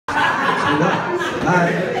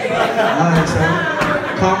Alright,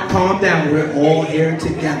 son. Calm down. We're all here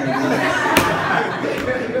together,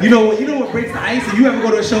 guys. You know what breaks the ice? If you ever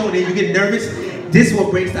go to a show and then you get nervous, this is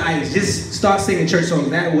what breaks the ice. Just start singing church songs.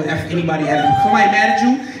 That will F anybody have. If somebody mad at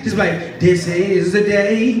you, just be like, this is the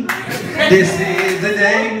day. This is the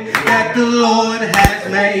day that the Lord has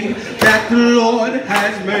made. That the Lord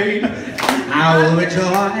has made. I will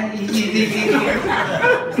rejoice.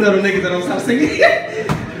 Little niggas that don't stop singing.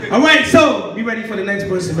 Alright, so be ready for the next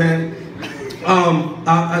person, man.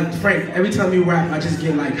 Frank, every time you rap, I just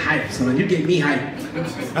get like hype, so you get me hype.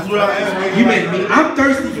 That's what I am. You make me. I'm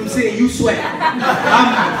thirsty from seeing you sweat. Can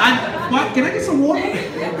I get some water?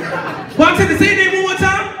 Bartender, say your name one more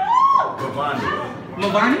time.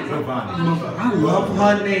 Mavani? Mavani? I love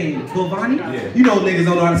her name. Mavani? Yeah. You know niggas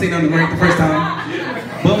don't know how to say nothing right the first time.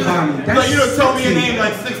 Mavani. But you done told me your name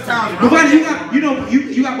like 6 times. Mavani, you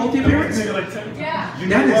got both your parents?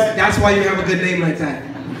 Yeah. That's why you have a good name like that.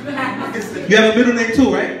 You have a middle name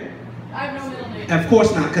too, right? I have no middle name. Of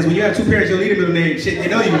course not, because when you have 2 parents, you don't need a middle name. Shit, they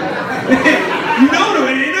know you. You know them,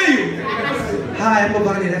 they know you. Hi, I'm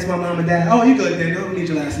Mavani, that's my mom and dad. Oh, you good then, don't need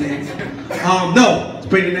your last name. No, let's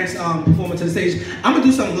bring the next performer to the stage. I'm gonna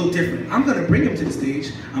do something a little different. I'm gonna bring him to the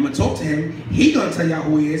stage. I'm gonna talk to him. He gonna tell y'all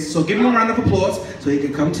who he is. So give him a round of applause so he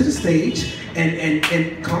can come to the stage and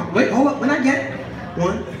come. Wait, hold up, when I get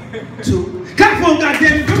 1, 2, clap for him,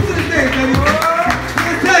 goddammit, come to the stage.